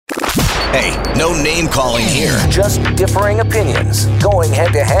Hey, no name calling here. Just differing opinions going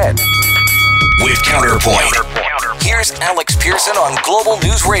head to head. With Counterpoint. Here's Alex Pearson on Global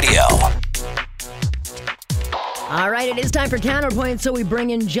News Radio. All right, it is time for Counterpoint, so we bring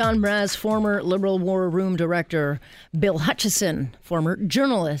in John Mraz, former Liberal War Room Director, Bill Hutchison, former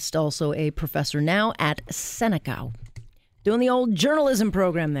journalist, also a professor now at Seneca, doing the old journalism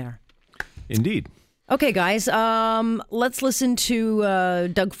program there. Indeed. Okay, guys, let's listen to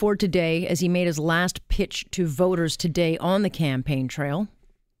Doug Ford today as he made his last pitch to voters today on the campaign trail.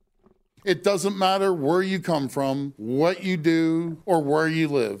 It doesn't matter where you come from, what you do, or where you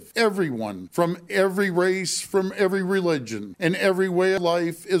live. Everyone, from every race, from every religion, and every way of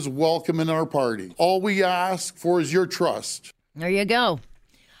life is welcome in our party. All we ask for is your trust. There you go.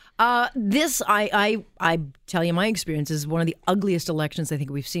 This, I tell you, my experience is one of the ugliest elections I think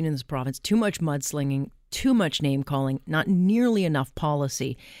we've seen in this province. Too much mudslinging, too much name calling, not nearly enough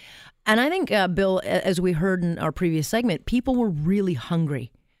policy. And I think, Bill, as we heard in our previous segment, people were really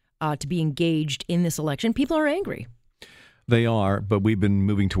hungry to be engaged in this election. People are angry. They are, but we've been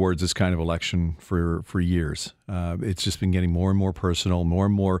moving towards this kind of election for years. It's just been getting more and more personal, more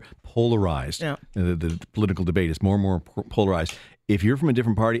and more polarized. Yeah. The political debate is more and more polarized. If you're from a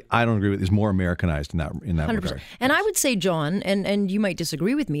different party, I don't agree with it. It's more Americanized in that 100%. Regard. And I would say, John, and you might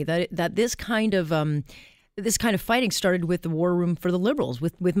disagree with me, that this kind of fighting started with the War Room for the Liberals,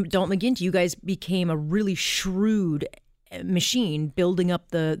 with Dalton McGuinty. You guys became a really shrewd machine building up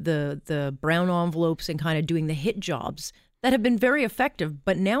the brown envelopes and kind of doing the hit jobs that have been very effective.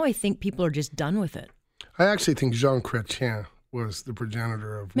 But now I think people are just done with it. I actually think Jean Chrétien was the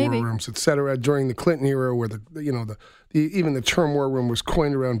progenitor of war rooms, et cetera, during the Clinton era, where even the term war room was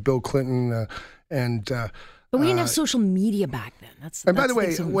coined around Bill Clinton But we didn't have social media back then. And by the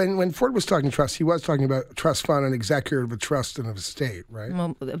way, when Ford was talking trust, he was talking about trust fund and executive of a trust and of a state, right?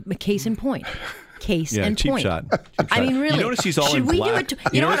 Well, case in point. Case and cheap point. Shot. I mean, really. You notice he's all in black?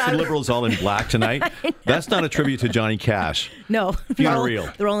 You notice the Liberals all in black tonight? That's not a tribute to Johnny Cash. No.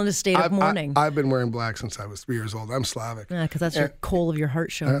 Funereal. They're all in a state of mourning. I've been wearing black since I was 3 years old. I'm Slavic. Yeah, because that's your coal of your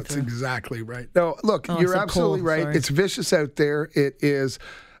heart showing That's through. Exactly right. No, look, you're absolutely right. Sorry. It's vicious out there. It is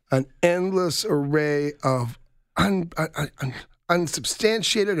an endless array of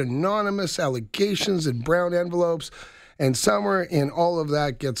unsubstantiated, anonymous allegations in brown envelopes, and somewhere in all of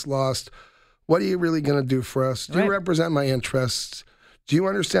that gets lost. What are you really going to do for us? Do you represent my interests? Do you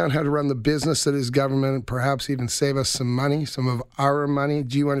understand how to run the business that is government and perhaps even save us some money, some of our money?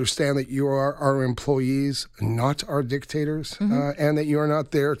 Do you understand that you are our employees, not our dictators, and that you are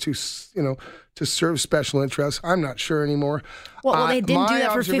not there to serve special interests? I'm not sure anymore. Well, they didn't do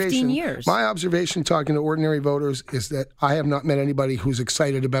that for 15 years. My observation talking to ordinary voters is that I have not met anybody who's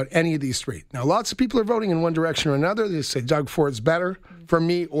excited about any of these three. Now, lots of people are voting in one direction or another. They say Doug Ford's better for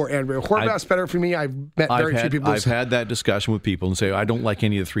me or Andrea Horwath's better for me. I've met very few people. I've had that discussion with people and say, I don't like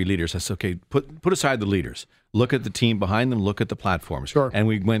any of the three leaders. I said, okay, put aside the leaders. Look at the team behind them. Look at the platforms. Sure. And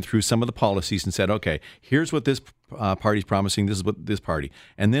we went through some of the policies and said, okay, here's what this party's promising. This is what this party.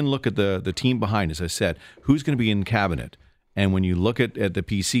 And then look at the team behind, as I said, who's going to be in cabinet. And when you look at the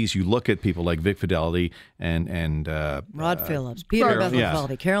PCs, you look at people like Vic Fidelity and Rod Phillips, Peter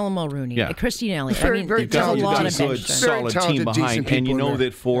Bethel, Carolyn Mulrooney, Christine Elliott. Very there's a lot of good, solid team behind, and you know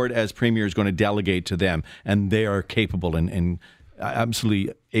that Ford, as premier, is going to delegate to them, and they are capable and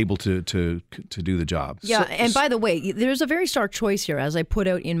absolutely able to do the job. Yeah, and by the way, there's a very stark choice here, as I put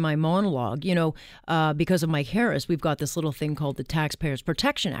out in my monologue. Because of Mike Harris, we've got this little thing called the Taxpayers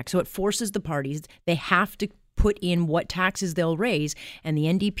Protection Act. So it forces the parties, they have to put in what taxes they'll raise. And the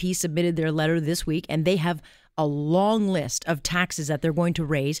NDP submitted their letter this week, and they have a long list of taxes that they're going to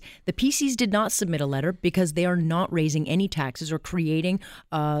raise. The PCs did not submit a letter because they are not raising any taxes or creating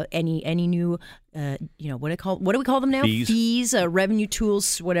any new, what do we call them now? Fees, revenue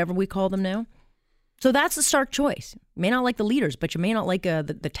tools, whatever we call them now. So that's a stark choice. You may not like the leaders, but you may not like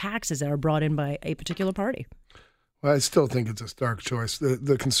the taxes that are brought in by a particular party. Well, I still think it's a stark choice.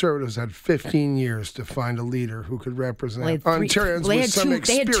 The Conservatives had 15 years to find a leader who could represent Ontarians with some experience.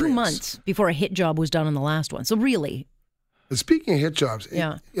 They had 2 months before a hit job was done on the last one. So really. Speaking of hit jobs,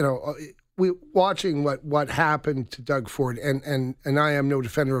 we watching what happened to Doug Ford, and I am no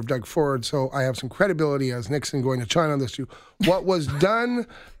defender of Doug Ford, so I have some credibility as Nixon going to China on this too. What was done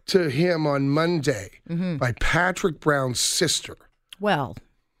to him on Monday by Patrick Brown's sister. Well,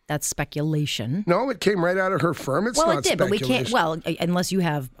 that's speculation. No, it came right out of her firm. It did, but we can't. Well, unless you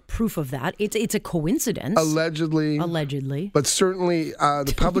have proof of that, it's a coincidence. Allegedly. But certainly,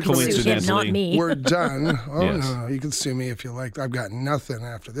 the public relations not me. were done. Oh yes. no, you can sue me if you like. I've got nothing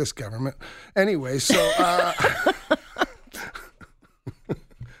after this government. Anyway, so.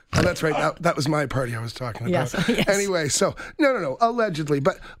 Oh, that's right. That was my party I was talking about. Yes. Anyway, so no, allegedly.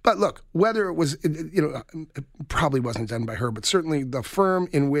 But look, whether it was, it probably wasn't done by her, but certainly the firm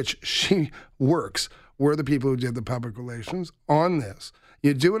in which she works were the people who did the public relations on this.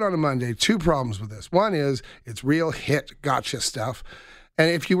 You do it on a Monday. Two problems with this. One is it's real hit gotcha stuff. And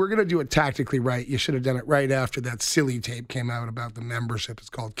if you were going to do it tactically right, you should have done it right after that silly tape came out about the membership. It's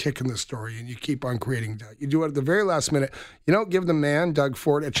called Kicking the Story, and you keep on creating doubt. You do it at the very last minute. You don't give the man, Doug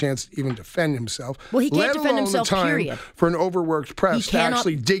Ford, a chance to even defend himself. Well, he can't defend himself, period. For an overworked press to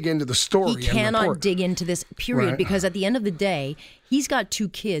actually dig into the story. He cannot dig into this, period, right. Because at the end of the day, he's got 2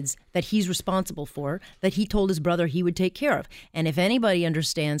 kids that he's responsible for, that he told his brother he would take care of. And if anybody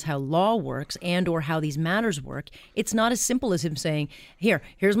understands how law works and or how these matters work, it's not as simple as him saying,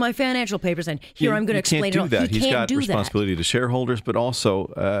 here's my financial papers, and I'm going to explain it all. He's got responsibility to shareholders, but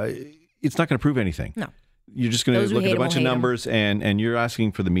also it's not going to prove anything. No. You're just going to look at a bunch of numbers, and you're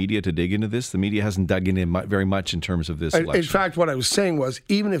asking for the media to dig into this. The media hasn't dug in very much in terms of this election. In fact, what I was saying was,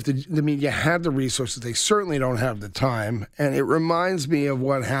 even if the media had the resources, they certainly don't have the time. And it reminds me of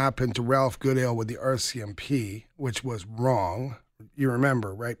what happened to Ralph Goodale with the RCMP, which was wrong. You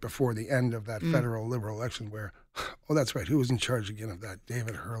remember, right before the end of that federal Liberal election where, oh, that's right, who was in charge again of that?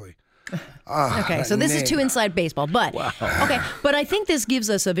 David Hurley. Okay, so this is too inside baseball, but okay, but I think this gives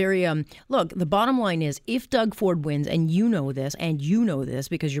us a very look. The bottom line is, if Doug Ford wins, and you know this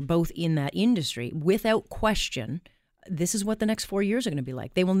because you're both in that industry, without question, this is what the next 4 years are going to be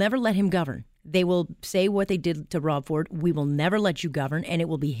like. They will never let him govern. They will say what they did to Rob Ford. We will never let you govern, and it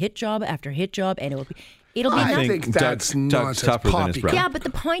will be hit job after hit job, and it'll be I think that's nonsense. Tougher than his brother. Yeah, but the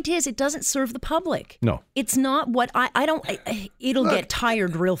point is, it doesn't serve the public. No. It's not what it'll get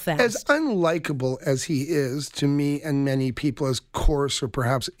tired real fast. As unlikable as he is to me and many people, as coarse or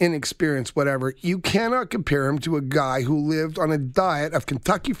perhaps inexperienced, whatever, you cannot compare him to a guy who lived on a diet of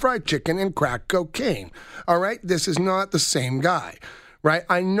Kentucky Fried Chicken and crack cocaine. All right? This is not the same guy. Right?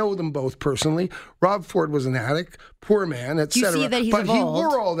 I know them both personally. Rob Ford was an addict, poor man, etc. Do you see that he's but evolved? He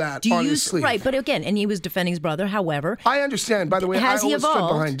wore all that on his sleeve. Right, but again, and he was defending his brother. However, I understand. By the way, I always stood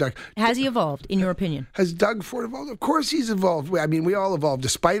behind Doug. Has he evolved, in your opinion? Has Doug Ford evolved? Of course he's evolved. I mean, we all evolved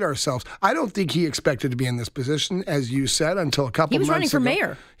despite ourselves. I don't think he expected to be in this position, as you said, until a couple months ago. He was running for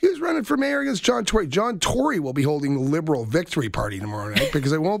mayor. He was running for mayor against John Tory. John Tory will be holding the Liberal victory party tomorrow night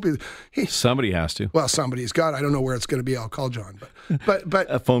because it won't be. Somebody has to. Well, somebody's got. I don't know where it's going to be. I'll call John. But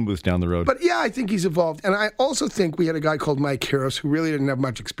a phone booth down the road. But yeah, I think he's evolved. And I also think we had a guy called Mike Harris who really didn't have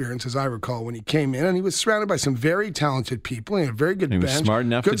much experience, as I recall, when he came in. And he was surrounded by some very talented people. He had a very good bench. He was smart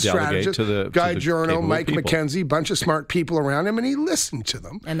enough to delegate to the Guy Giorno, Mike McKenzie, bunch of smart people around him, and he listened to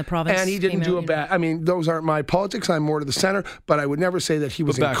them. And the province. And he didn't do a bad. I mean, those aren't my politics. I'm more to the center. But I would never say that he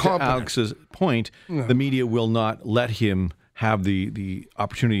was incompetent. To Alex's point, the media will not let him have the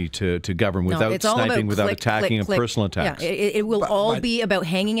opportunity to govern without sniping, without attacking and personal attacks. Yeah, it will all be about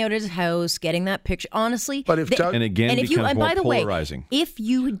hanging out at his house, getting that picture. Honestly, but if Doug, and again, and becomes more polarizing. Way, if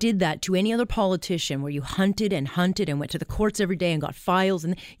you did that to any other politician, where you hunted and went to the courts every day and got files,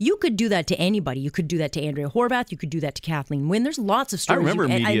 and you could do that to anybody. You could do that to Andrea Horwath. You could do that to Kathleen Wynne. There's lots of stories. I remember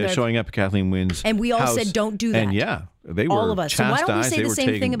media showing up at Kathleen Wynne's and we all house, said, "Don't do that." And yeah, they were all of us. So why don't we say the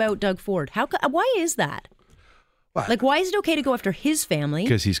same thing about Doug Ford? Why is that? What? Like, why is it okay to go after his family?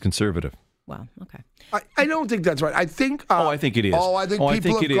 Because he's conservative. Wow, okay. I don't think that's right. I think... I think it is. I think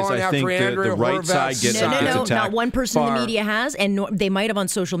people have gone after Andrea the right side gets attacked. Not one person in the media has, and they might have on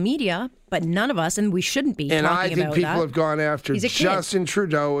social media, but none of us, and we shouldn't be talking about that. And I think people have gone after Justin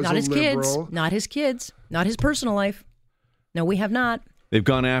Trudeau as a liberal. Not his kids. Not his personal life. No, we have not. They've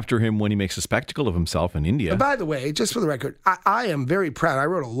gone after him when he makes a spectacle of himself in India. By the way, just for the record, I am very proud. I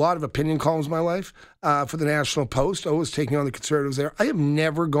wrote a lot of opinion columns in my life for the National Post, always taking on the Conservatives there. I have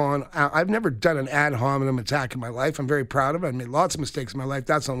never gone out. I've never done an ad hominem attack in my life. I'm very proud of it. I've made lots of mistakes in my life.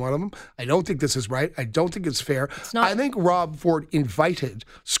 That's not one of them. I don't think this is right. I don't think it's fair. I think Rob Ford invited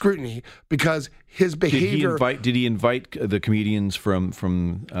scrutiny because his behavior... Did he invite the comedians from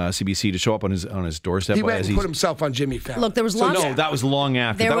CBC to show up on his doorstep? He went and put himself on Jimmy Fallon. Look, there was lots... No, that was long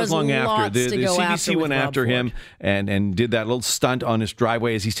after. That was long after. The CBC went after him and did that little stunt on his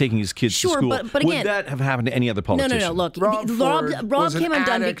driveway as he's taking his kids to school. But again, would that have happened to any other politician? No. Look, Rob came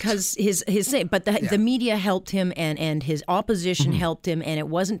undone because his but the media helped him and his opposition helped him, and it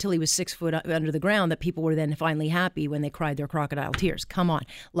wasn't until he was 6 foot under the ground that people were then finally happy when they cried their crocodile tears. Come on.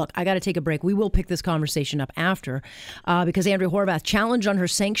 Look, I got to take a break. We will pick this conversation up after because Andrea Horwath challenged on her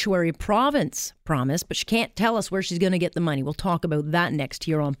sanctuary province promise, but she can't tell us where she's going to get the money. We'll talk about that next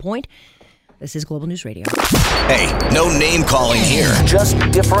here on Point. This is Global News Radio. Hey, no name calling here. Just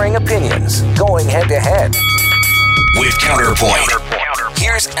differing opinions, going head to head. With Counterpoint. Here's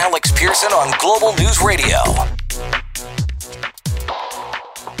Here's Alex Pearson on Global News Radio.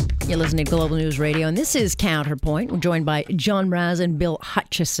 You're listening to Global News Radio, and this is Counterpoint. We're joined by John Mraz and Bill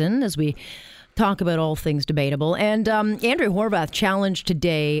Hutchison as we talk about all things debatable. And Andrea Horwath challenged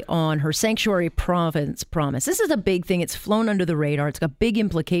today on her sanctuary province promise. This is a big thing. It's flown under the radar. It's got big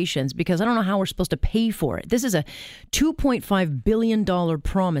implications because I don't know how we're supposed to pay for it. This is a $2.5 billion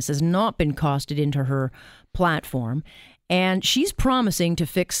promise, has not been costed into her platform. And she's promising to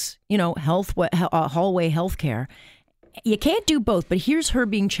fix, hallway health care. You can't do both, but here's her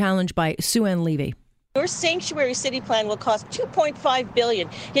being challenged by Sue-Ann Levy. Your sanctuary city plan will cost $2.5 billion,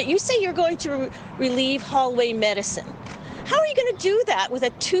 yet you say you're going to relieve hallway medicine. How are you going to do that with a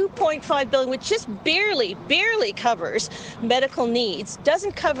 $2.5 billion, which just barely covers medical needs,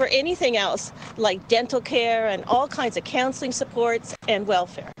 doesn't cover anything else like dental care and all kinds of counseling supports and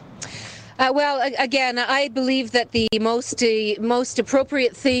welfare? Again, I believe that the most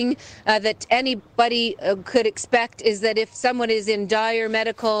appropriate thing that anybody could expect is that if someone is in dire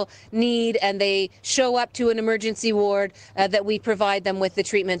medical need and they show up to an emergency ward, that we provide them with the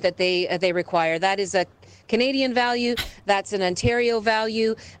treatment that they require. That is a Canadian value, that's an Ontario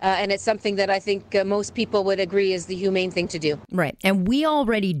value, and it's something that I think most people would agree is the humane thing to do. Right, and we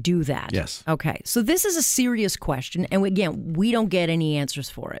already do that. Yes. Okay, so this is a serious question, and again, we don't get any answers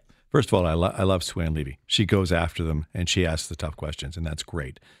for it. First of all, I love Sue-Ann Levy. She goes after them and she asks the tough questions, and that's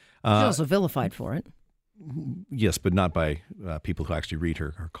great. She's also vilified for it. Yes, but not by people who actually read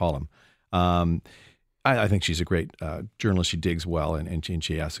her column. I think she's a great journalist. She digs well and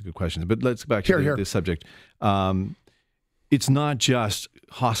she asks good questions. But let's go back to the subject. It's not just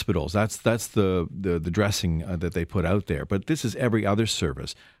hospitals. That's the dressing that they put out there. But this is every other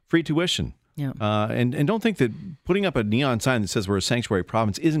service. Free tuition. Yeah. And don't think that putting up a neon sign that says we're a sanctuary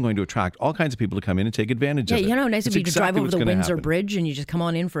province isn't going to attract all kinds of people to come in and take advantage of it. Yeah, nice if you could drive over the Windsor Bridge and you just come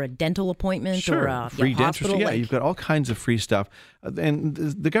on in for a dental appointment or a free hospital. Yeah, you've got all kinds of free stuff. And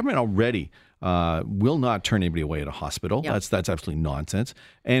the government already will not turn anybody away at a hospital. Yep. That's absolutely nonsense.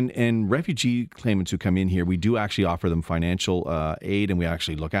 And refugee claimants who come in here, we do actually offer them financial aid and we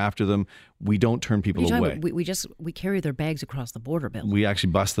actually look after them. We don't turn people away. We carry their bags across the border, Bill. We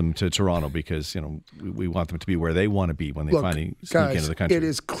actually bus them to Toronto because we want them to be where they want to be when they finally sneak into the country. It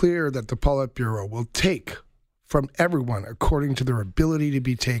is clear that the Politburo will take from everyone according to their ability to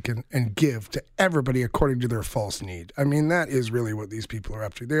be taken and give to everybody according to their false need. I mean, that is really what these people are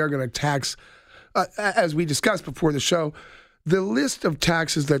up to. They are going to tax, as we discussed before the show, the list of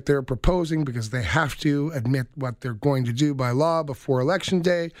taxes that they're proposing, because they have to admit what they're going to do by law before Election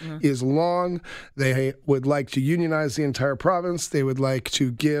Day, is long. They would like to unionize the entire province. They would like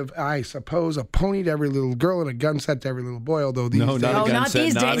to give, I suppose, a pony to every little girl and a gun set to every little boy, although these days... not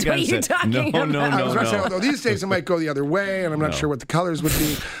these days. What are you talking about? No. Although these days it might go the other way, and I'm not sure what the colors would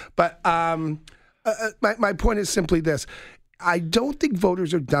be. But my point is simply this. I don't think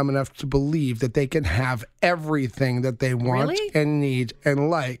voters are dumb enough to believe that they can have everything that they want and need and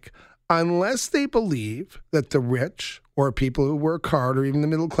like unless they believe that the rich or people who work hard or even the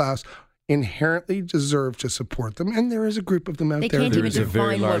middle class inherently deserve to support them. And there is a group of them out there. There is a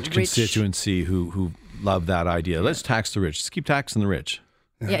very large constituency who love that idea. Let's tax the rich. Just keep taxing the rich.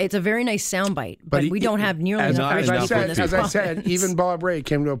 Yeah, it's a very nice soundbite, but we don't have nearly enough rich people in this province. As I said, even Bob Rae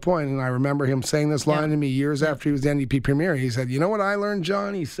came to a point, and I remember him saying this line to me years after he was the NDP premier. He said, "You know what I learned,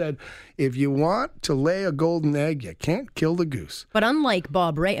 John?" He said, "If you want to lay a golden egg, you can't kill the goose." But unlike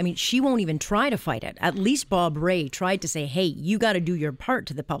Bob Rae, I mean, she won't even try to fight it. At least Bob Rae tried to say, "Hey, you got to do your part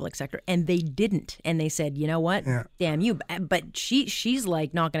to the public sector," and they didn't. And they said, "You know what? Damn you!" But she's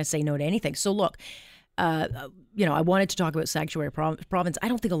like not going to say no to anything. So look. I wanted to talk about sanctuary province. I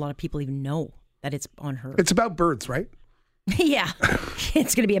don't think a lot of people even know that it's on her. It's about birds, right? Yeah.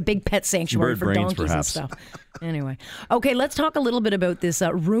 It's going to be a big pet sanctuary for donkeys and stuff. Anyway. Okay, let's talk a little bit about this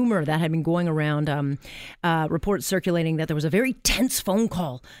rumor that had been going around, reports circulating that there was a very tense phone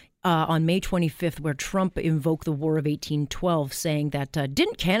call on May 25th where Trump invoked the War of 1812, saying that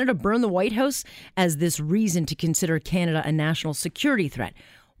didn't Canada burn the White House as this reason to consider Canada a national security threat?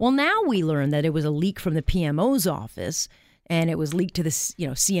 Well, now we learn that it was a leak from the PMO's office, and it was leaked to the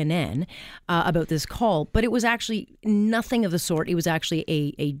CNN about this call. But it was actually nothing of the sort. It was actually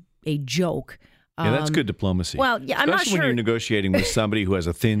a joke. Yeah, that's good diplomacy. Well, yeah, I'm not sure. Especially when you're negotiating with somebody who has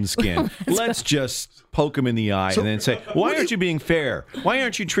a thin skin. Let's just poke him in the eye and then say, why aren't you being fair? Why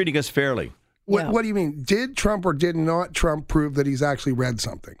aren't you treating us fairly? What do you mean? Did Trump or did not Trump prove that he's actually read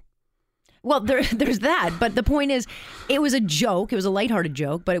something? Well, there's that. But the point is, it was a joke. It was a lighthearted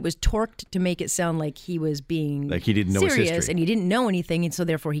joke, but it was torqued to make it sound like he was being like he didn't know his serious history. and he didn't know anything. And so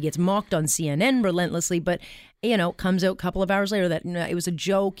therefore he gets mocked on CNN relentlessly. But, comes out a couple of hours later that it was a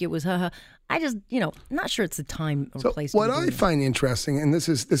joke. It was, I just, not sure it's the time or place. What I find interesting, and this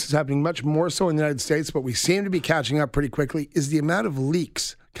is happening much more so in the United States, but we seem to be catching up pretty quickly, is the amount of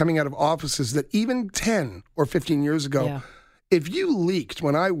leaks coming out of offices that even 10 or 15 years ago, if you leaked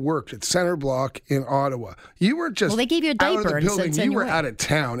when I worked at Center Block in Ottawa, you weren't just they gave you a diaper out of the and building, said, you were out of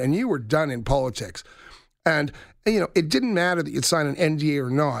town and you were done in politics. And, it didn't matter that you'd sign an NDA or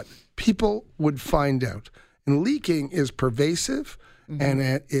not. People would find out. And leaking is pervasive. And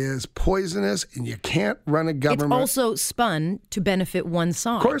it is poisonous, and you can't run a government. It's also spun to benefit one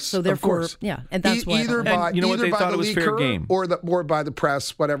side. Of course, so therefore, of course. Yeah, and that's why. Either by, you know what, either they by thought the it was fair leaker game. or by the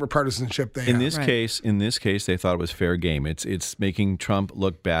press, whatever partisanship they have. In this case, they thought it was fair game. It's making Trump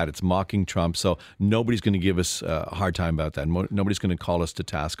look bad. It's mocking Trump. So nobody's going to give us a hard time about that. Nobody's going to call us to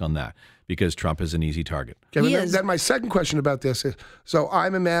task on that because Trump is an easy target. Okay, then my second question about this is, so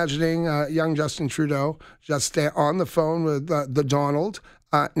I'm imagining young Justin Trudeau just on the phone with the Donald.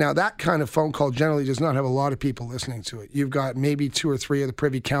 Now, that kind of phone call generally does not have a lot of people listening to it. You've got maybe 2 or 3 of the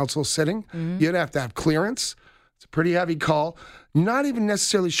Privy Council sitting. You'd have to have clearance. It's a pretty heavy call. Not even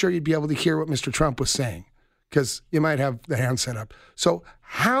necessarily sure you'd be able to hear what Mr. Trump was saying because you might have the handset up. So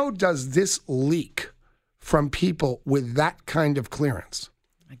how does this leak from people with that kind of clearance?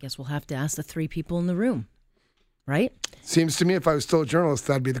 I guess we'll have to ask the 3 people in the room, right? Seems to me if I was still a journalist,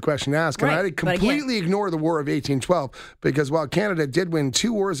 that'd be the question to ask. And Right, I'd completely ignore the War of 1812 because while Canada did win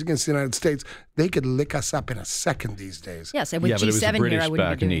 2 wars against the United States, they could lick us up in a second these days. Yes, and with but it was the G7 British here, I wouldn't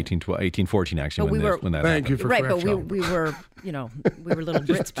back be in doing 1814, actually, when that Thank happened. you for right, but correction. we were, we were little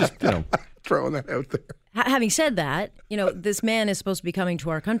Brits back then. Throwing that out there. Having said that, this man is supposed to be coming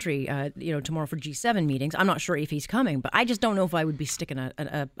to our country, tomorrow for G7 meetings. I'm not sure if he's coming, but I just don't know if I would be sticking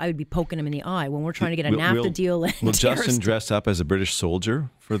I would be poking him in the eye when we're trying to get a NAFTA deal. Will Justin dress up as a British soldier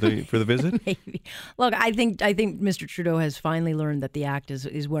for the visit? Maybe. Look, I think Mr. Trudeau has finally learned that the act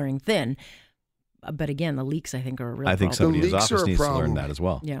is wearing thin. But again, the leaks, I think, are a real problem. I think somebody in his office needs to learn that as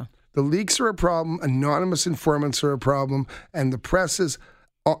well. Yeah. The leaks are a problem. Anonymous informants are a problem. And the press is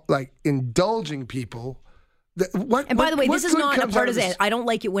indulging people. And by the way, this is not a partisan. I don't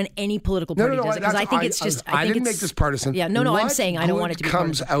like it when any political party does it because I think it's just. I didn't make this partisan. Yeah, no. I'm saying I don't want it to be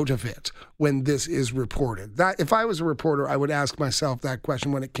comes partisan. out of it when this is reported. That if I was a reporter, I would ask myself that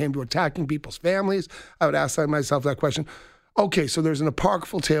question when it came to attacking people's families. I would ask myself that question. Okay, so there's an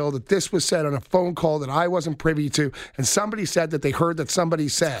apocryphal tale that this was said on a phone call that I wasn't privy to, and somebody said that they heard that somebody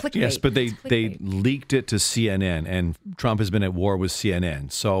said. Clickbait. Yes, but they leaked it to CNN, and Trump has been at war with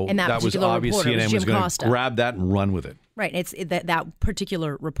CNN. So And that was obvious reporter was CNN Jim was going Costa. to grab that and run with it. Right. It's that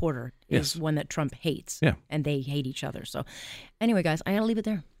particular reporter is one that Trump hates. Yeah. And they hate each other. So anyway, guys, I got to leave it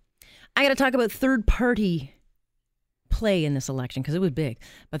there. I got to talk about third-party play in this election because it was big.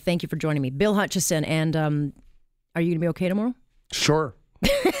 But thank you for joining me. Bill Hutchison, and are you going to be okay tomorrow? Sure.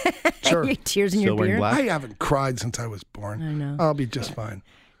 Sure. Tears in Still your wearing beard? black? I haven't cried since I was born. I know. I'll be just fine.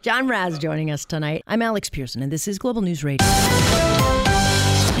 John Raz joining us tonight. I'm Alex Pearson, and this is Global News Radio.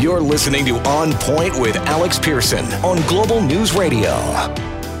 You're listening to On Point with Alex Pearson on Global News Radio.